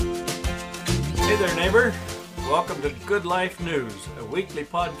Hey there, neighbor. Welcome to Good Life News, a weekly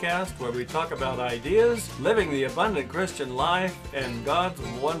podcast where we talk about ideas, living the abundant Christian life, and God's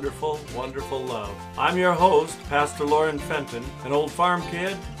wonderful, wonderful love. I'm your host, Pastor Lauren Fenton, an old farm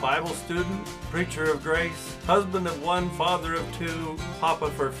kid, Bible student, preacher of grace, husband of one, father of two, papa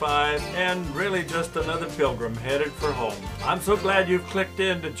for five, and really just another pilgrim headed for home. I'm so glad you've clicked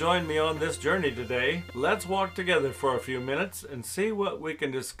in to join me on this journey today. Let's walk together for a few minutes and see what we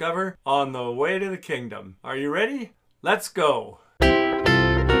can discover on the way to the kingdom. Are you ready? Let's go.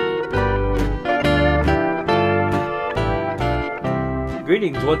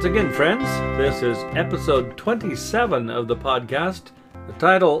 Greetings once again, friends. This is episode 27 of the podcast. The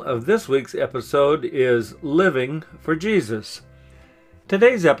title of this week's episode is Living for Jesus.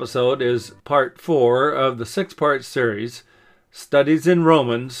 Today's episode is part 4 of the 6-part series, Studies in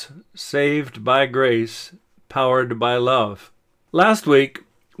Romans, Saved by Grace, Powered by Love. Last week,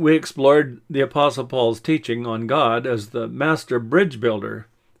 we explored the Apostle Paul's teaching on God as the master bridge builder,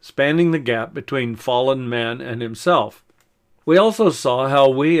 spanning the gap between fallen man and himself. We also saw how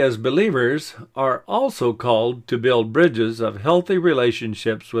we as believers are also called to build bridges of healthy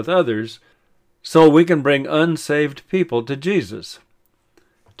relationships with others so we can bring unsaved people to Jesus.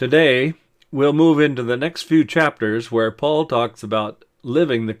 Today, we'll move into the next few chapters where Paul talks about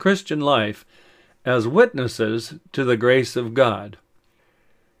living the Christian life as witnesses to the grace of God.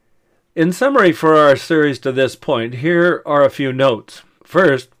 In summary for our series to this point, here are a few notes.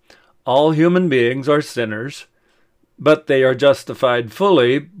 First, all human beings are sinners, but they are justified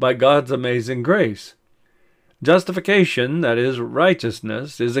fully by God's amazing grace. Justification, that is,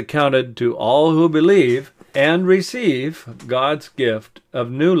 righteousness, is accounted to all who believe and receive God's gift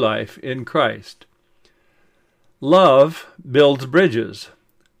of new life in Christ. Love builds bridges.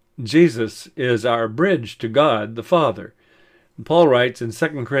 Jesus is our bridge to God the Father. Paul writes in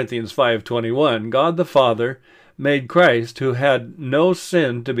 2 Corinthians 5:21, God the Father made Christ, who had no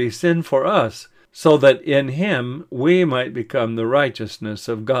sin, to be sin for us, so that in him we might become the righteousness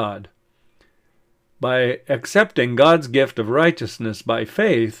of God. By accepting God's gift of righteousness by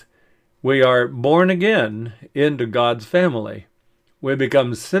faith, we are born again into God's family. We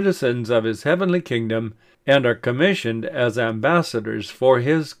become citizens of his heavenly kingdom and are commissioned as ambassadors for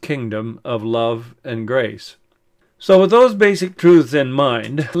his kingdom of love and grace. So with those basic truths in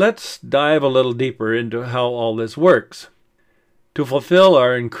mind, let's dive a little deeper into how all this works. To fulfill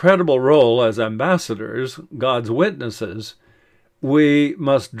our incredible role as ambassadors, God's witnesses, we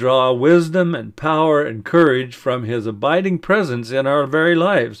must draw wisdom and power and courage from his abiding presence in our very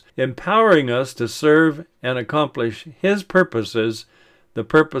lives, empowering us to serve and accomplish his purposes, the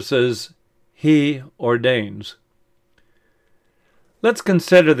purposes he ordains. Let's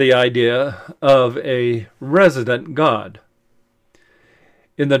consider the idea of a resident God.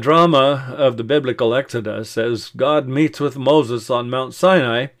 In the drama of the biblical Exodus, as God meets with Moses on Mount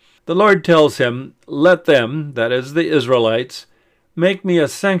Sinai, the Lord tells him, "Let them," that is the Israelites, "make me a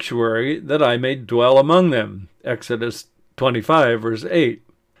sanctuary that I may dwell among them." Exodus 25, verse 8.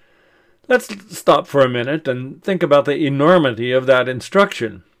 Let's stop for a minute and think about the enormity of that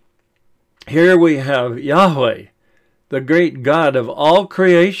instruction. Here we have Yahweh, the great God of all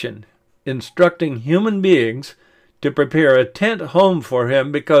creation, instructing human beings to prepare a tent home for him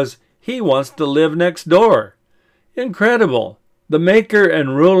because he wants to live next door. Incredible! The maker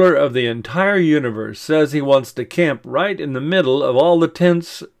and ruler of the entire universe says he wants to camp right in the middle of all the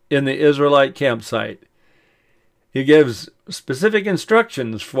tents in the Israelite campsite. He gives specific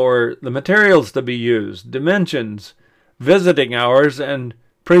instructions for the materials to be used, dimensions, visiting hours, and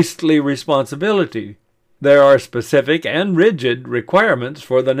priestly responsibility. There are specific and rigid requirements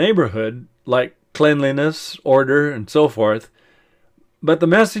for the neighborhood, like cleanliness, order, and so forth. But the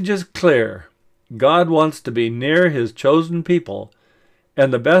message is clear. God wants to be near his chosen people,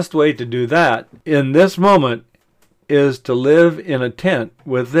 and the best way to do that in this moment is to live in a tent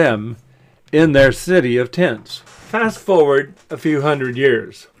with them in their city of tents. Fast forward a few hundred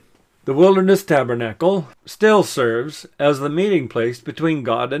years. The Wilderness Tabernacle still serves as the meeting place between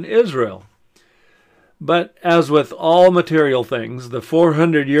God and Israel. But as with all material things, the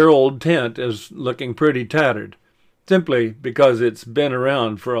 400-year-old tent is looking pretty tattered, simply because it's been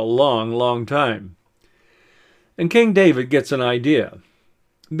around for a long, long time. And King David gets an idea.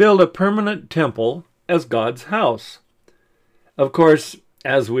 Build a permanent temple as God's house. Of course,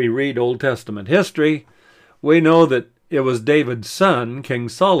 as we read Old Testament history, we know that it was David's son, King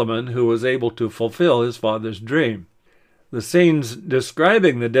Solomon, who was able to fulfill his father's dream. The scenes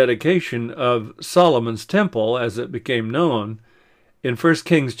describing the dedication of Solomon's temple, as it became known, in 1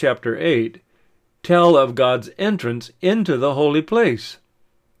 Kings chapter 8, tell of God's entrance into the holy place.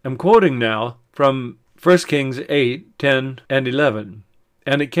 I'm quoting now from 1 Kings 8, 10, and 11.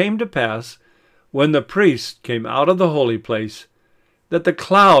 And it came to pass, when the priests came out of the holy place, that the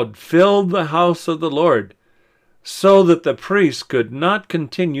cloud filled the house of the Lord, so that the priests could not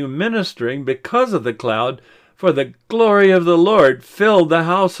continue ministering because of the cloud, for the glory of the Lord filled the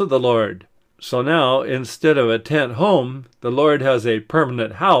house of the Lord. So now, instead of a tent home, the Lord has a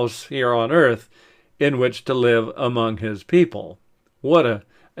permanent house here on earth in which to live among his people. What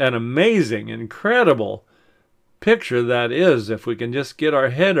an amazing, incredible picture that is, if we can just get our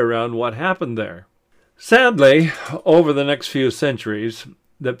head around what happened there. Sadly, over the next few centuries,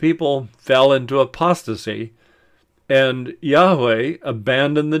 the people fell into apostasy, and Yahweh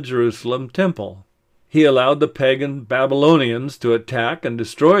abandoned the Jerusalem temple. He allowed the pagan Babylonians to attack and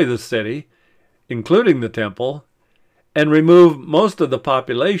destroy the city, including the temple, and remove most of the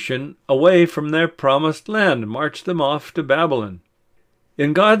population away from their promised land, marched them off to Babylon.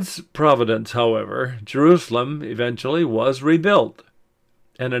 In God's providence, however, Jerusalem eventually was rebuilt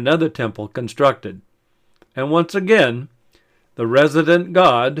and another temple constructed. And once again, the resident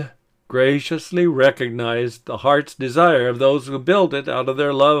God graciously recognized the heart's desire of those who built it out of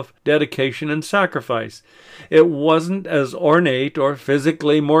their love, dedication, and sacrifice. It wasn't as ornate or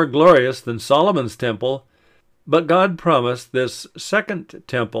physically more glorious than Solomon's temple, but God promised this second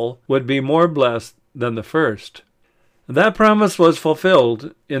temple would be more blessed than the first. That promise was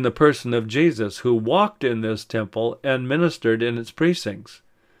fulfilled in the person of Jesus, who walked in this temple and ministered in its precincts.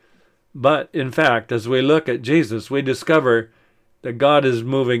 But, in fact, as we look at Jesus, we discover that God is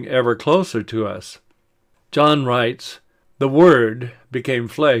moving ever closer to us. John writes, "The Word became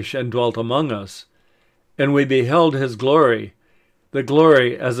flesh and dwelt among us, and we beheld his glory, the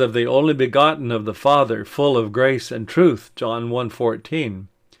glory as of the only begotten of the Father, full of grace and truth." John 1:14.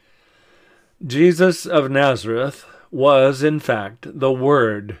 Jesus of Nazareth was, in fact, the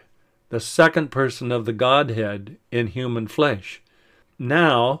Word, the second person of the Godhead in human flesh.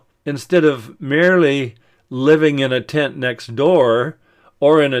 Now, instead of merely living in a tent next door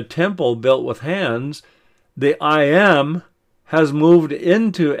or in a temple built with hands, the I Am has moved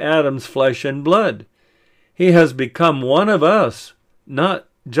into Adam's flesh and blood. He has become one of us, not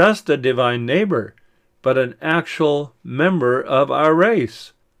just a divine neighbor, but an actual member of our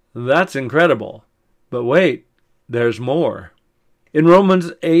race. That's incredible. But wait, there's more. In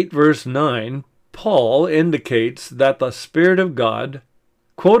Romans 8, verse 9, Paul indicates that the Spirit of God,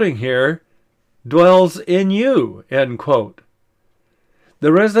 quoting here, dwells in you, end quote.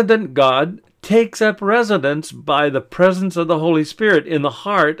 The resident God takes up residence by the presence of the Holy Spirit in the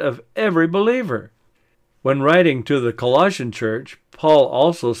heart of every believer. When writing to the Colossian church, Paul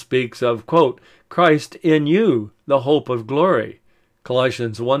also speaks of, quote, Christ in you, the hope of glory,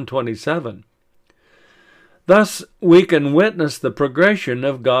 Colossians 1:27. Thus, we can witness the progression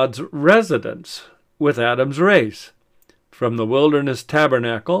of God's residence with Adam's race, from the wilderness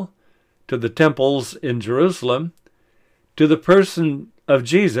tabernacle to the temples in Jerusalem, to the person of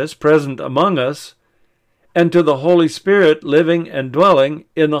Jesus present among us, and to the Holy Spirit living and dwelling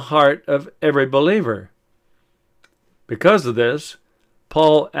in the heart of every believer. Because of this,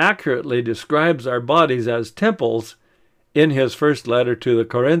 Paul accurately describes our bodies as temples in his first letter to the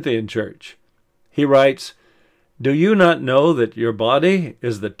Corinthian church. He writes, "Do you not know that your body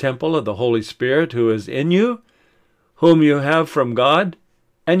is the temple of the Holy Spirit who is in you, whom you have from God?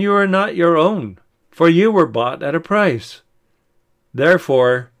 And you are not your own, for you were bought at a price.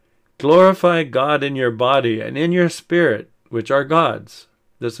 Therefore, glorify God in your body and in your spirit, which are God's."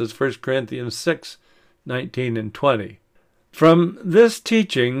 This is 1 Corinthians 6, 19 and 20. From this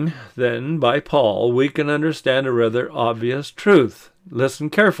teaching, then, by Paul, we can understand a rather obvious truth.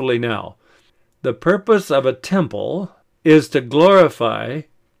 Listen carefully now. The purpose of a temple is to glorify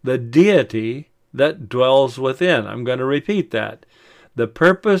the deity that dwells within. I'm going to repeat that. The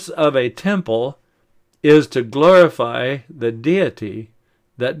purpose of a temple is to glorify the deity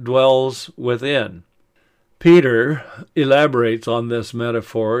that dwells within. Peter elaborates on this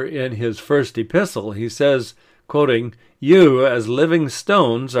metaphor in his first epistle. He says, quoting, "You, as living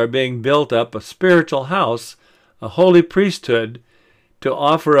stones, are being built up a spiritual house, a holy priesthood, to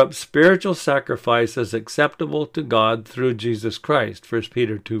offer up spiritual sacrifices acceptable to God through Jesus Christ." 1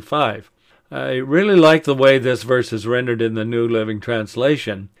 Peter 2:5. I really like the way this verse is rendered in the New Living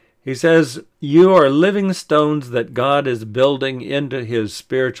Translation. He says, "You are living stones that God is building into his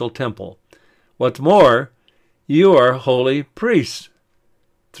spiritual temple. What's more, you are holy priests.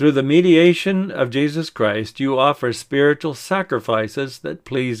 Through the mediation of Jesus Christ, you offer spiritual sacrifices that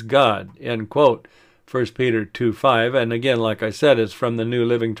please God." End quote. 1 Peter 2:5, and again, like I said, it's from the New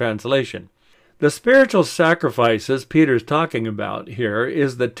Living Translation. The spiritual sacrifices Peter's talking about here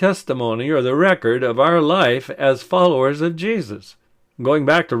is the testimony or the record of our life as followers of Jesus. Going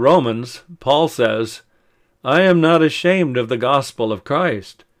back to Romans, Paul says, I am not ashamed of the gospel of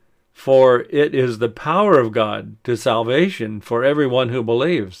Christ, for it is the power of God to salvation for everyone who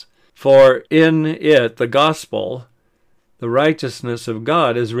believes. For in it, the gospel, the righteousness of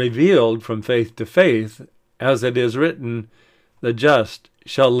God is revealed from faith to faith, as it is written, the just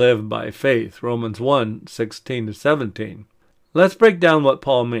shall live by faith. Romans 1:16-17. Let's break down what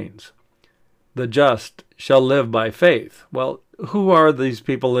Paul means. The just shall live by faith. Well, who are these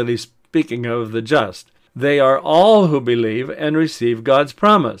people that he's speaking of, the just? They are all who believe and receive God's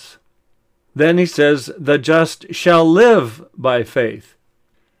promise. Then he says, the just shall live by faith.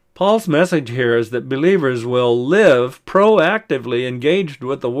 Paul's message here is that believers will live proactively engaged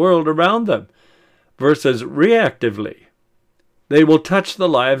with the world around them versus reactively. They will touch the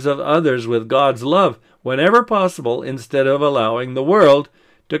lives of others with God's love whenever possible instead of allowing the world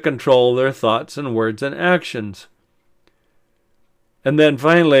to control their thoughts and words and actions. And then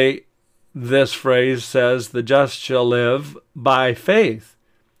finally, this phrase says, the just shall live by faith.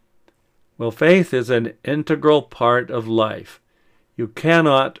 Well, faith is an integral part of life. You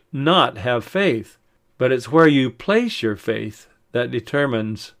cannot not have faith, but it's where you place your faith that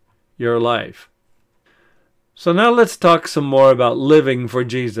determines your life. So now let's talk some more about living for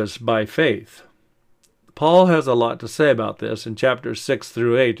Jesus by faith. Paul has a lot to say about this in chapters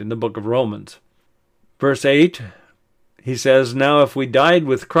 6-8 in the book of Romans. Verse 8, he says, now if we died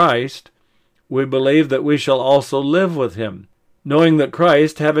with Christ, we believe that we shall also live with him, knowing that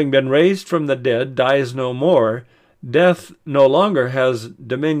Christ, having been raised from the dead, dies no more. Death no longer has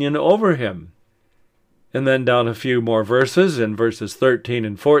dominion over him. And then down a few more verses, in verses 13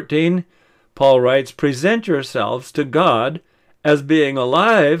 and 14, Paul writes, present yourselves to God as being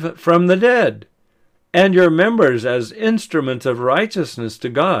alive from the dead, and your members as instruments of righteousness to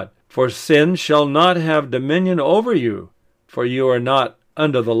God. For sin shall not have dominion over you, for you are not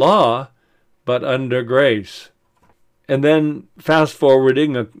under the law, but under grace. And then,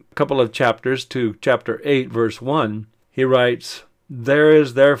 fast-forwarding a couple of chapters to chapter 8, verse 1, he writes, there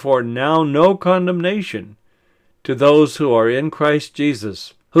is therefore now no condemnation to those who are in Christ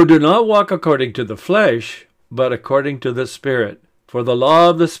Jesus, who do not walk according to the flesh, but according to the Spirit. For the law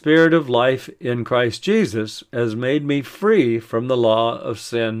of the Spirit of life in Christ Jesus has made me free from the law of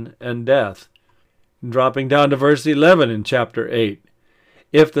sin and death. Dropping down to verse 11 in chapter 8.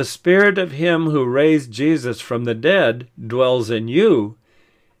 If the Spirit of him who raised Jesus from the dead dwells in you,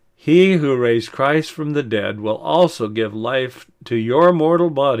 he who raised Christ from the dead will also give life to your mortal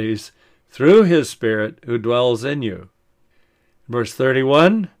bodies through his Spirit who dwells in you. Verse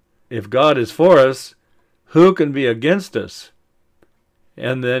 31, if God is for us, who can be against us?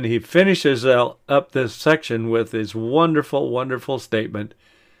 And then he finishes up this section with his wonderful, wonderful statement.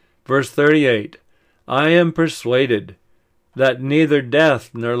 Verse 38, I am persuaded that neither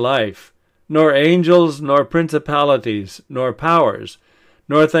death nor life, nor angels nor principalities, nor powers,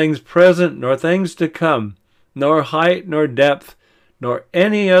 nor things present nor things to come, nor height nor depth, nor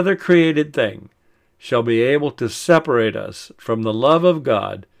any other created thing shall be able to separate us from the love of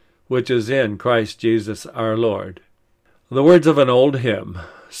God, which is in Christ Jesus our Lord. The words of an old hymn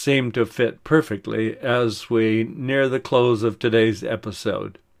seem to fit perfectly as we near the close of today's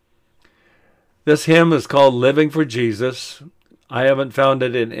episode. This hymn is called Living for Jesus. I haven't found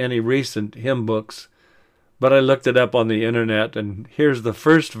it in any recent hymn books, but I looked it up on the internet, and here's the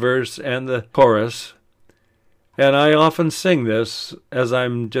first verse and the chorus. And I often sing this as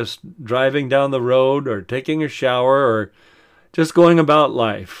I'm just driving down the road or taking a shower or just going about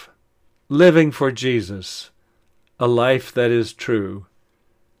life. Living for Jesus, a life that is true.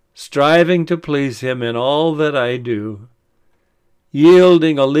 Striving to please him in all that I do.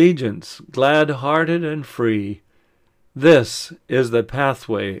 Yielding allegiance, glad-hearted and free. This is the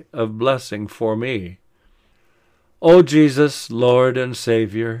pathway of blessing for me. O Jesus, Lord and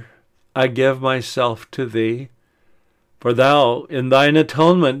Savior, I give myself to thee, for thou in thine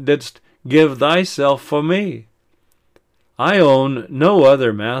atonement didst give thyself for me. I own no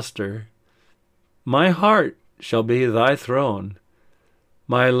other master. My heart shall be thy throne.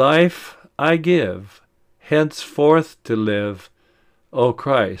 My life I give, henceforth to live, O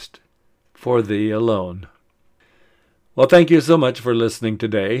Christ, for thee alone. Well, thank you so much for listening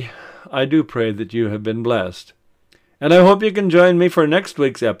today. I do pray that you have been blessed. And I hope you can join me for next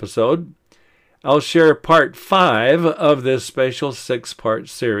week's episode. I'll share part 5 of this special 6-part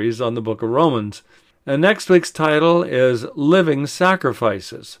series on the book of Romans. And next week's title is Living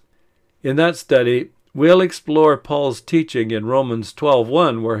Sacrifices. In that study, we'll explore Paul's teaching in Romans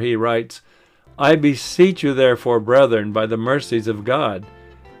 12:1, where he writes, I beseech you therefore, brethren, by the mercies of God,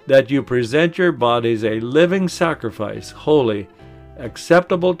 that you present your bodies a living sacrifice, holy,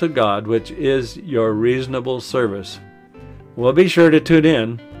 acceptable to God, which is your reasonable service. Well, be sure to tune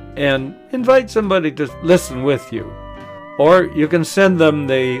in and invite somebody to listen with you. Or you can send them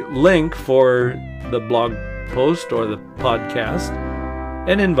the link for the blog post or the podcast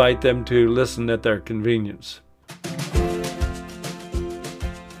and invite them to listen at their convenience.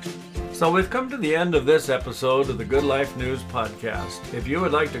 So we've come to the end of this episode of the Good Life News Podcast. If you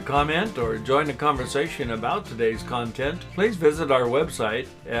would like to comment or join a conversation about today's content, please visit our website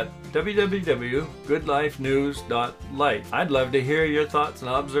at www.goodlifenews.life. I'd love to hear your thoughts and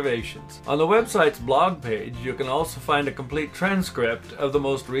observations. On the website's blog page, you can also find a complete transcript of the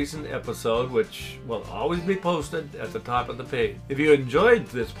most recent episode, which will always be posted at the top of the page. If you enjoyed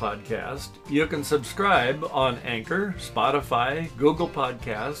this podcast, you can subscribe on Anchor, Spotify, Google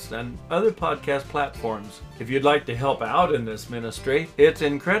Podcasts, and other podcast platforms. If you'd like to help out in this ministry, it's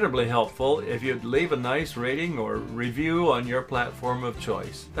incredibly helpful if you'd leave a nice rating or review on your platform of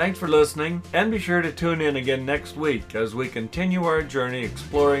choice. Thanks for listening, and be sure to tune in again next week as we continue our journey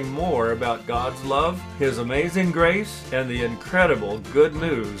exploring more about God's love, His amazing grace, and the incredible good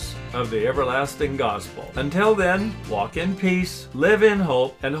news of the everlasting gospel. Until then, walk in peace, live in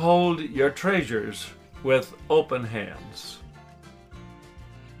hope, and hold your treasures with open hands.